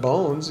Job. their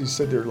bones. He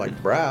said they're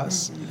like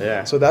brass.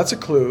 Yeah. So that's a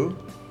clue.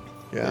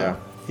 Yeah.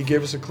 He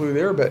gave us a clue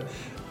there. But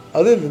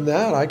other than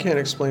that, I can't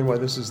explain why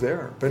this is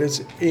there. But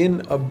it's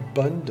in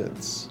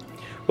abundance.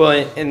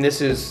 well, and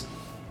this is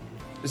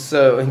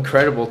so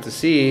incredible to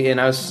see. And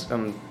I was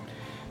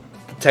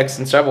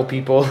texting several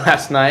people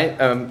last night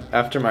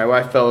after my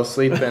wife fell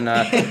asleep, and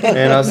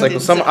I was like,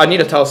 well, I need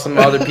to tell some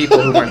other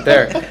people who weren't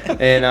there,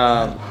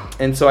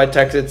 and so I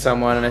texted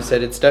someone and I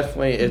said it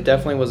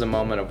definitely was a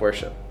moment of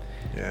worship,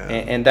 Yeah.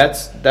 and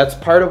that's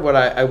part of what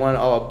I want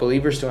all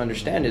believers to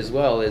understand as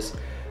well is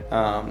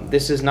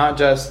this is not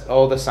just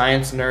the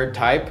science nerd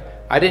type.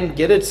 I didn't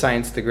get a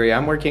science degree.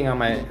 I'm working on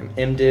my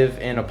MDiv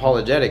in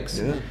apologetics,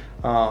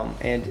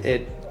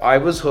 and I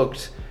was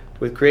hooked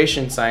with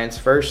creation science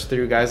first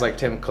through guys like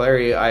Tim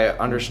Clary. I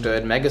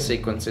understood mega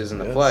sequences in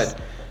the flood.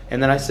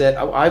 And then I said,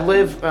 I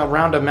live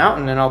around a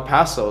mountain in El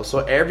Paso, so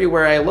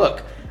everywhere I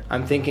look,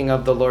 I'm thinking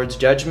of the Lord's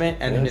judgment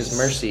and His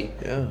mercy.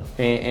 Yeah.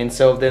 And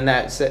so then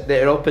it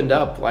opened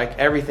up, like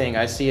everything,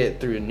 I see it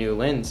through a new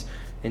lens.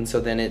 And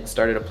so then it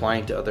started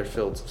applying to other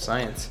fields of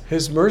science.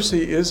 His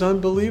mercy is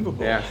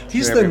unbelievable. Yeah,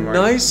 He's every the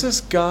morning.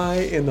 nicest guy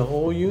in the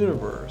whole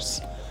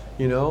universe,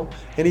 and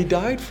he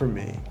died for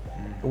me.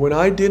 When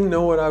I didn't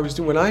know what I was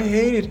doing, when I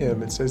hated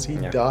him, it says he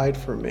died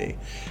for me.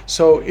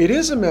 So it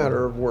is a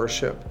matter of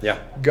worship. Yeah.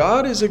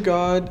 God is a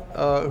God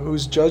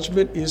whose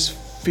judgment is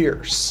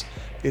fierce.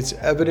 It's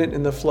evident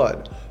in the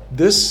flood.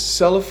 This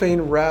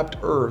cellophane-wrapped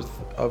earth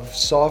of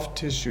soft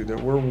tissue that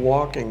we're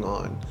walking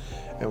on,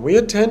 and we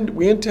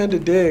intend to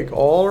dig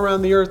all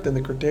around the earth in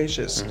the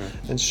Cretaceous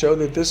and show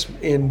that this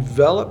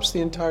envelops the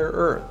entire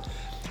earth.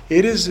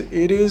 It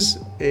is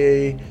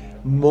a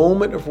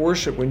moment of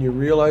worship when you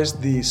realize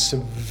the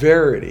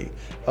severity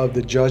of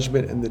the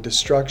judgment and the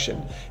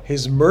destruction.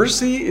 His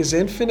mercy is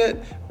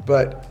infinite,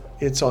 but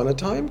it's on a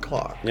time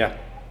clock. Yeah.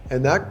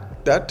 And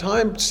that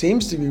time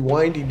seems to be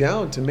winding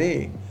down to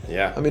me.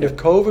 Yeah. I mean, if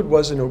COVID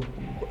wasn't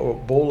a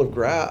bowl of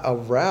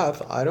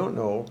wrath, I don't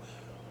know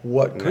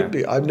what could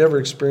be. I've never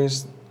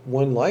experienced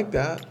one like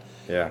that.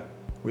 Yeah.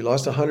 We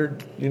lost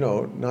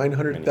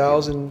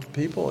 900,000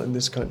 people in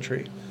this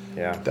country.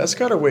 Yeah. That's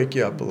got to wake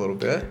you up a little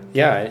bit.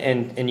 Yeah,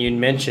 and you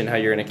mentioned how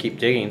you're going to keep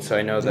digging. So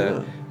I know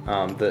that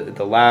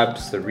the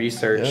labs, the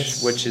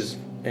research, which is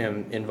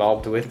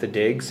involved with the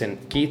digs.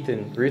 And Keith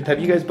and Ruth, have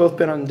you guys both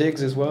been on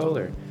digs as well,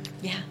 or?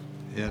 Yeah.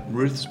 Yeah,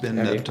 Ruth's been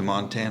up to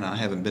Montana. I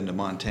haven't been to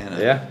Montana.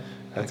 Yeah,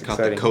 I that's caught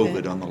exciting. the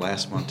COVID on the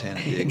last Montana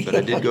dig, but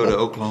I did go to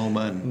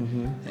Oklahoma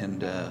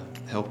and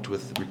helped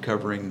with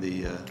recovering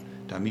the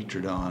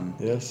Dimetrodon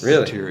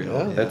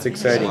material. Yeah. That's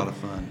exciting. It was a lot of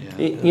fun.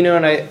 Yeah. You know,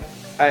 and I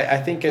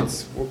think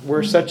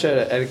we're such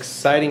an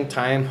exciting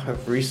time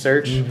of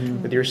research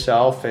with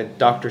yourself, and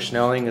Dr.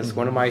 Snelling is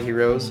one of my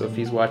heroes. So if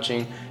he's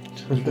watching,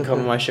 you can come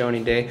on my show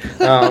any day,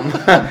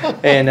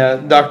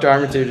 and Dr.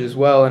 Armitage as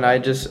well. And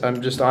I'm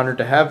just honored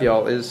to have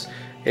y'all.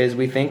 As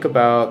we think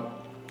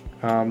about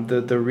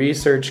the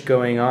research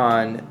going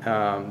on,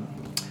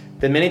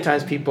 that many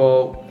times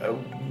people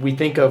we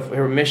think of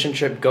a mission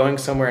trip going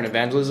somewhere in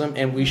evangelism,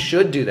 and we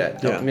should do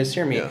that. Don't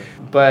mishear me. Yeah.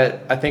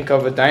 But I think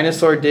of a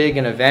dinosaur dig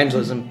and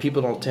evangelism.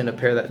 People don't tend to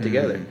pair that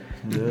together.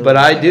 Yeah. But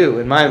I do,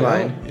 in my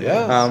mind.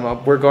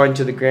 Yeah. We're going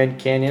to the Grand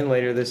Canyon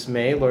later this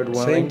May, Lord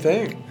willing. Same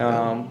thing.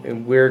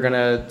 And we're going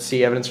to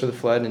see evidence for the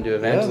flood and do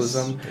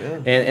evangelism.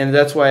 Yes. Yeah. And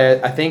that's why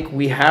I think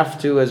we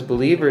have to, as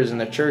believers in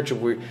the church,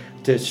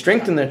 to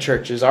strengthen the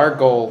church is our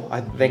goal.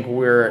 I think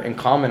we're in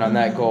common on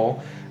that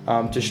goal.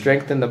 To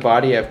strengthen the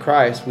body of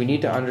Christ, we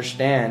need to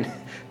understand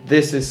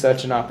this is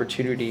such an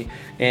opportunity.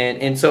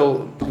 And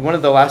so one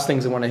of the last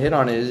things I want to hit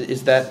on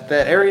is that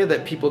area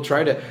that people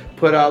try to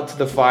put out to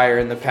the fire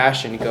and the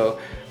passion. You go,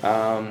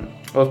 well,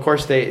 of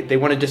course they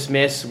want to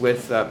dismiss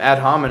with ad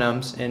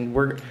hominems, and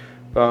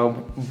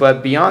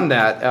but beyond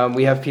that,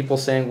 we have people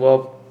saying,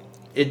 well,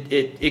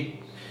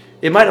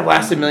 it might have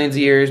lasted millions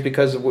of years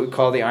because of what we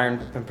call the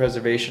iron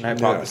preservation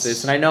hypothesis.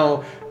 Yes. And I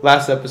know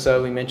last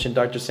episode we mentioned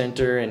Dr.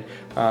 Center, and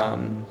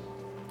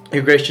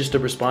you're gracious to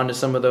respond to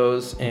some of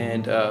those.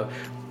 And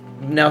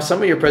now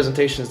some of your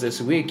presentations this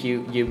week,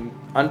 you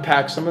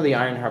unpack some of the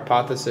iron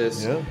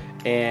hypothesis. Yeah.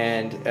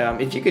 And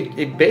if you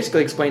could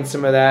basically explain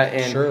some of that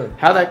and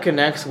how that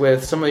connects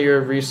with some of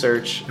your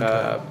research,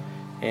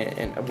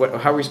 and what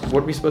are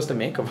we supposed to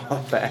make of all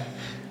of that?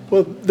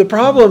 Well, the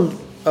problem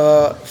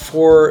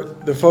for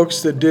the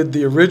folks that did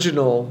the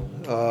original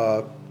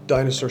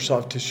dinosaur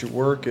soft tissue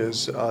work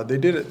is they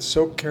did it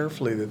so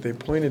carefully that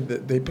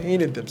they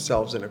painted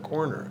themselves in a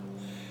corner.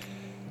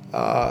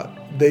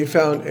 They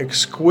found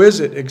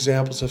exquisite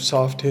examples of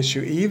soft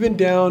tissue, even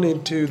down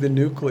into the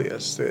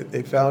nucleus.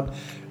 They found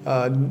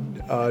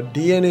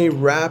DNA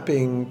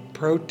wrapping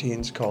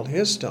proteins called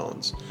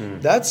histones.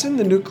 That's in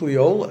the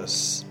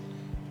nucleolus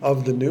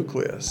of the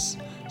nucleus.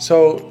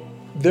 So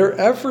their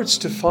efforts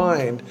to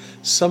find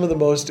some of the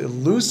most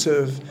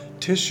elusive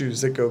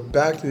tissues that go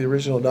back to the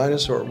original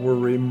dinosaur were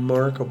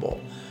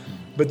remarkable,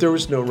 but there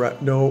was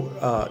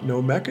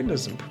no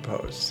mechanism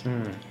proposed.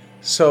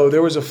 So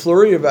there was a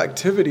flurry of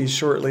activity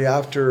shortly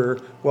after,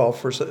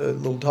 for a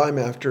little time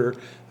after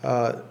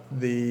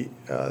the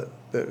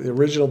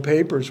original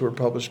papers were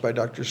published by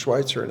Dr.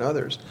 Schweitzer and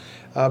others,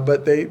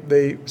 but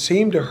they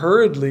seemed to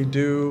hurriedly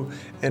do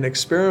an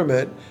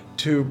experiment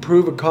to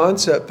prove a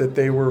concept that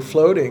they were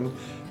floating,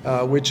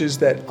 which is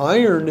that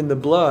iron in the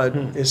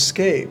blood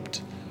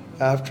escaped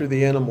after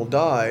the animal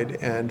died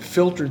and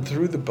filtered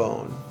through the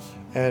bone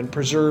and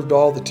preserved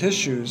all the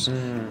tissues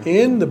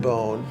in the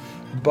bone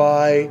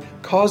by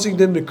causing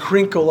them to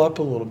crinkle up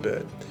a little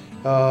bit.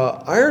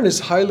 Iron is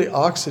highly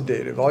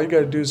oxidative. All you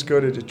got to do is go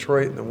to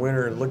Detroit in the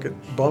winter and look at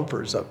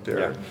bumpers up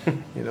there.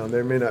 Yeah.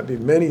 There may not be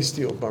many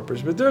steel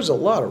bumpers, but there's a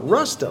lot of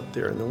rust up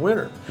there in the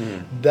winter.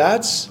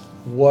 That's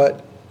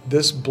what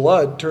this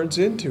blood turns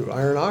into,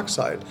 iron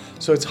oxide.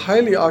 So it's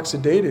highly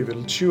oxidative.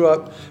 It'll chew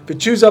up. If it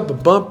chews up a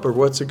bumper,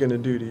 what's it going to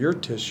do to your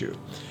tissue?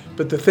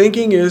 But the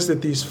thinking is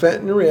that these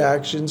Fenton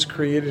reactions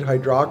created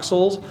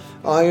hydroxyl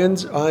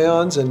ions,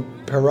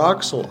 and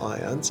peroxyl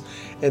ions,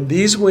 and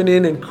these went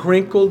in and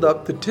crinkled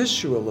up the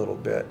tissue a little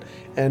bit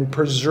and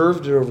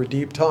preserved it over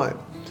deep time.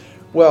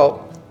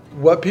 Well,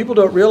 what people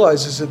don't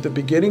realize is at the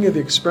beginning of the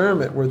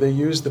experiment where they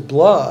used the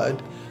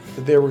blood,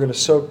 that they were going to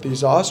soak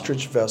these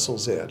ostrich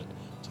vessels in.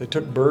 So they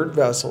took bird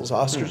vessels,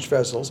 ostrich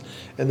vessels,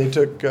 and they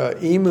took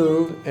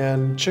emu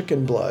and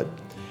chicken blood.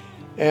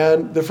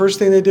 And the first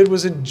thing they did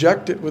was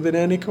inject it with an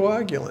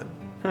anticoagulant.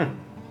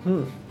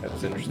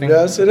 That's interesting.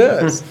 Yes, it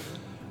is.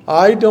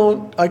 I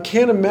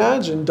can't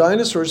imagine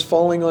dinosaurs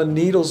falling on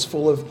needles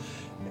full of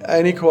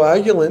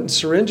anticoagulant and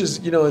syringes,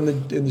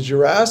 in the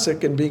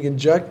Jurassic, and being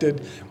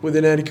injected with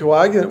an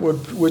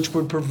anticoagulant, which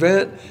would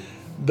prevent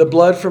the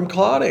blood from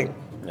clotting.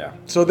 Yeah.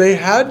 So they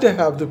had to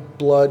have the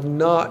blood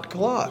not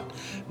clot.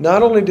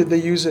 Not only did they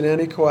use an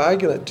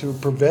anticoagulant to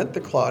prevent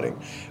the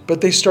clotting,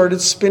 but they started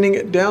spinning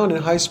it down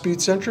in high-speed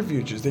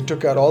centrifuges. They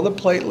took out all the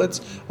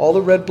platelets, all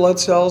the red blood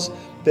cells.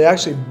 They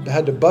actually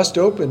had to bust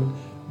open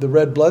the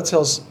red blood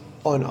cells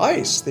on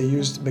ice. They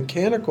used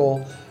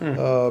mechanical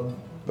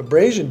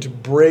abrasion to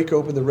break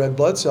open the red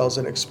blood cells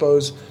and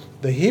expose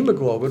the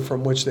hemoglobin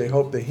from which they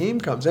hope the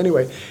heme comes.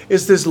 Anyway,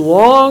 it's this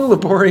long,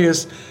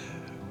 laborious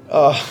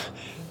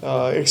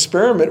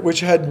experiment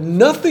which had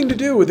nothing to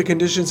do with the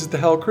conditions at the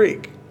Hell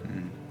Creek.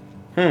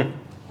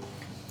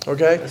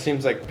 Okay? That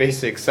seems like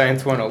basic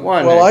science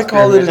 101. Well, I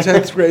called it a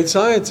experiment. 10th grade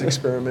science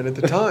experiment at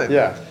the time.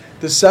 Yeah.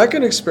 The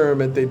second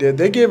experiment they did,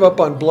 they gave up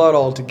on blood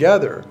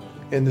altogether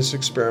in this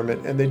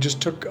experiment, and they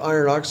just took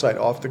iron oxide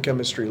off the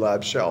chemistry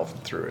lab shelf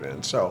and threw it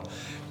in. So,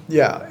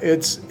 yeah,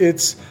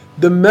 it's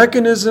the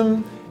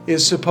mechanism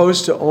is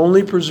supposed to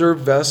only preserve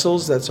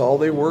vessels. That's all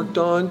they worked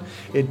on.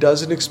 It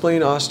doesn't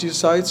explain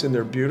osteocytes and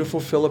their beautiful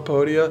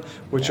filopodia,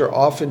 which are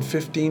often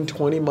 15,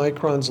 20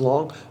 microns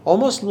long,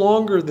 almost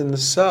longer than the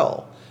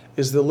cell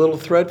is the little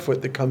thread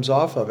foot that comes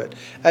off of it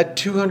at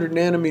 200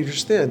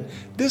 nanometers thin.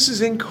 This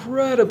is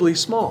incredibly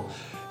small.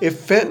 If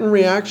Fenton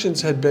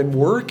reactions had been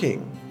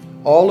working,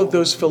 all of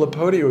those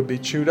filopodia would be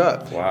chewed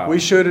up. Wow. We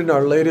showed in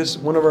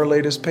one of our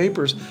latest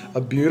papers a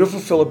beautiful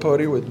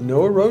filopodia with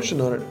no erosion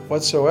on it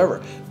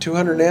whatsoever.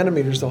 200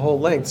 nanometers the whole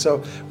length.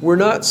 So we're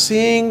not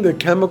seeing the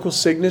chemical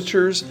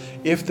signatures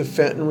if the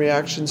Fenton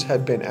reactions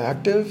had been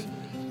active.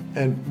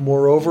 And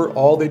moreover,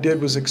 all they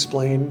did was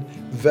explain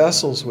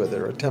vessels with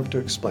it, or attempt to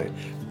explain.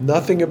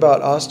 Nothing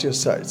about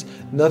osteocytes,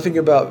 nothing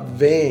about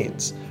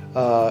veins,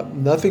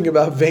 nothing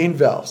about vein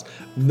valves,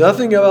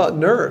 nothing about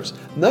nerves,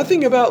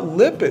 nothing about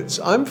lipids.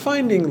 I'm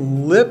finding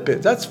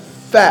lipids. That's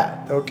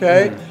fat,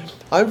 okay?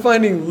 I'm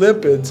finding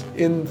lipids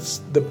in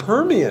the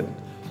Permian.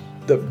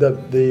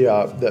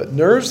 The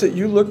nerves that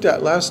you looked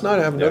at last night,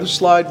 I have another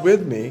slide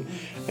with me,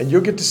 and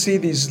you'll get to see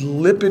these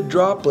lipid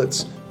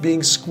droplets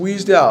being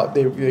squeezed out.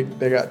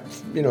 They got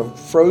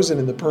frozen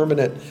in the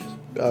permanent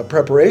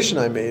preparation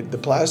I made, the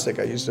plastic.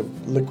 I used a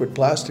liquid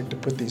plastic to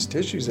put these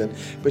tissues in.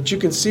 But you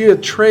can see a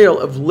trail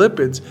of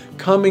lipids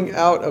coming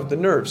out of the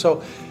nerve.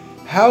 So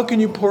how can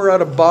you pour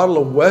out a bottle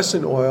of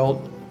Wesson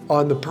oil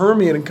on the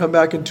Permian and come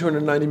back in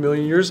 290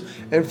 million years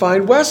and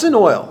find Wesson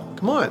oil?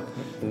 Come on.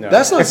 No.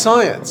 That's not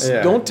science.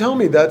 Yeah. Don't tell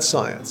me that's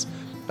science.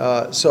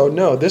 So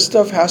no, this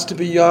stuff has to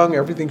be young.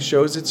 Everything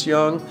shows it's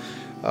young.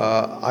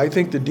 I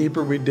think the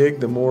deeper we dig,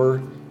 the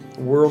more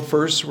world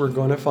firsts we're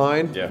going to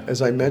find. Yeah.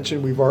 As I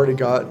mentioned, we've already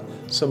got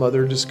some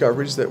other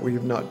discoveries that we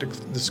have not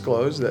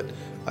disclosed that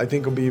I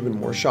think will be even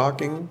more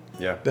shocking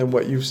than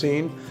what you've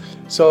seen.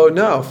 So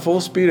no, full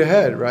speed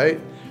ahead, right?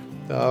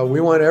 We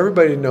want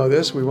everybody to know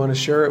this. We want to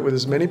share it with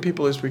as many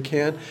people as we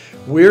can.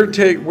 We'll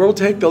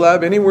take the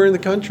lab anywhere in the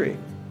country.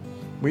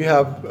 We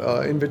have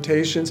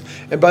invitations.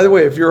 And by the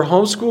way, if you're a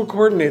homeschool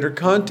coordinator,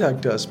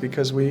 contact us,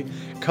 because we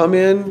come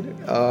in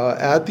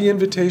at the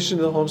invitation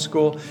of the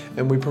homeschool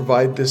and we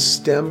provide this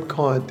STEM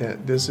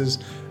content. This is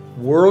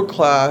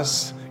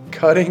world-class,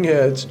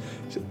 cutting-edge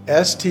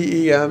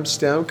STEM,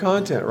 STEM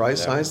content, right?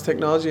 Yeah. Science,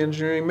 technology,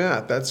 engineering,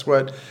 math. That's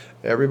what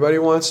everybody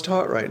wants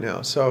taught right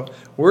now. So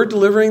we're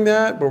delivering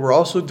that, but we're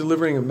also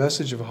delivering a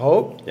message of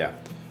hope,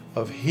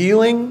 of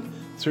healing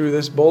through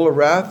this bowl of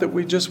wrath that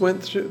we just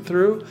went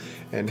through.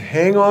 And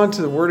hang on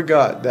to the Word of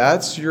God.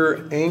 That's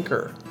your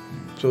anchor.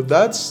 So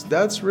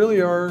that's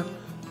really our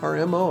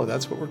MO.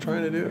 That's what we're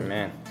trying to do.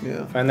 Man.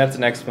 Yeah. And that's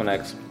an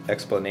excellent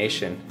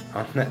explanation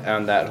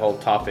on that whole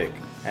topic.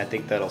 I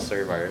think that'll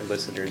serve our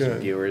listeners Good.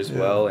 and viewers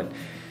well. And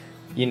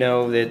you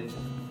know that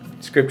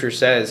Scripture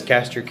says,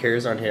 cast your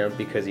cares on Him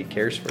because He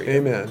cares for you.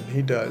 Amen.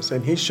 He does.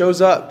 And He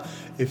shows up.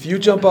 If you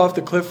jump off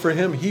the cliff for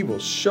Him, He will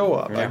show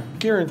up. Yeah. I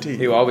guarantee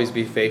He you. will always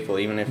be faithful,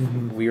 even if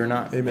we are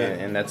not. Amen.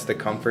 And that's the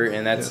comfort.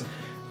 And that's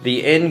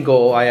the end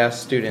goal. I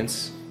ask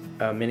students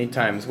many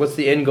times, what's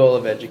the end goal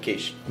of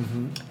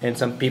education? And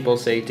some people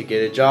say to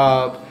get a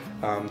job,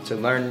 to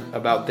learn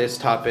about this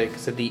topic.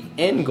 So the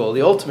end goal,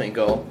 the ultimate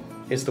goal,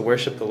 is to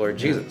worship the Lord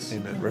Jesus.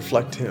 Amen.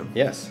 Reflect Him.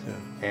 Yes.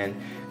 Yeah.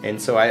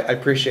 And so I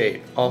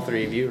appreciate all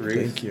three of you,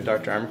 Ruth, Thank you.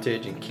 Dr.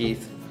 Armitage, and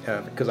Keith,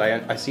 because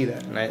I see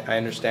that and I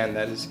understand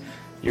that is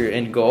your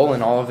end goal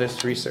in all of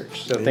this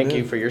research. So thank Amen.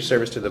 you for your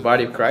service to the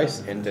body of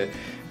Christ and to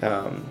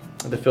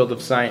the field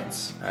of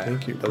science.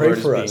 Thank you. The Pray Lord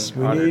is for being us.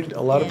 We honored. need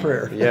a lot of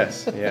prayer.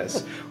 Yes,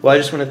 yes. Well, I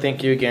just want to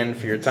thank you again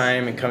for your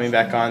time and coming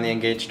back on the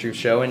Engaged Truth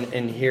Show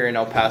and here in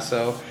El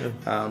Paso.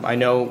 I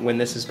know when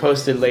this is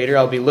posted later,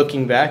 I'll be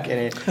looking back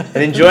and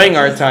enjoying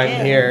our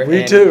time here.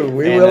 We too.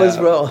 We will as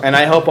well. And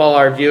I hope all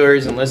our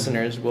viewers and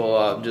listeners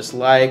will just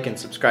like and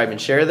subscribe and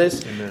share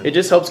this. Amen. It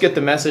just helps get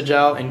the message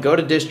out. And go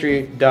to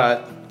district.org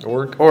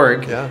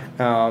Yeah.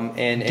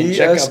 and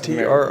check out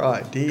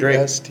DSTRI. Great.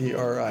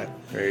 DSTRI.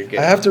 Very good.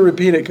 I have to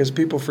repeat it because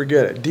people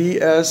forget it.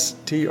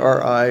 DSTRI.org.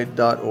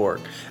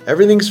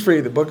 Everything's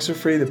free. The books are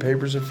free. The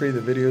papers are free. The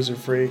videos are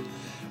free.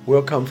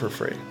 We'll come for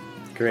free.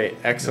 Great.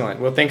 Excellent.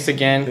 Well, thanks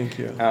again. Thank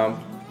you.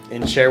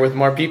 And share with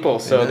more people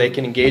so Amen. they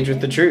can engage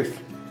with the truth.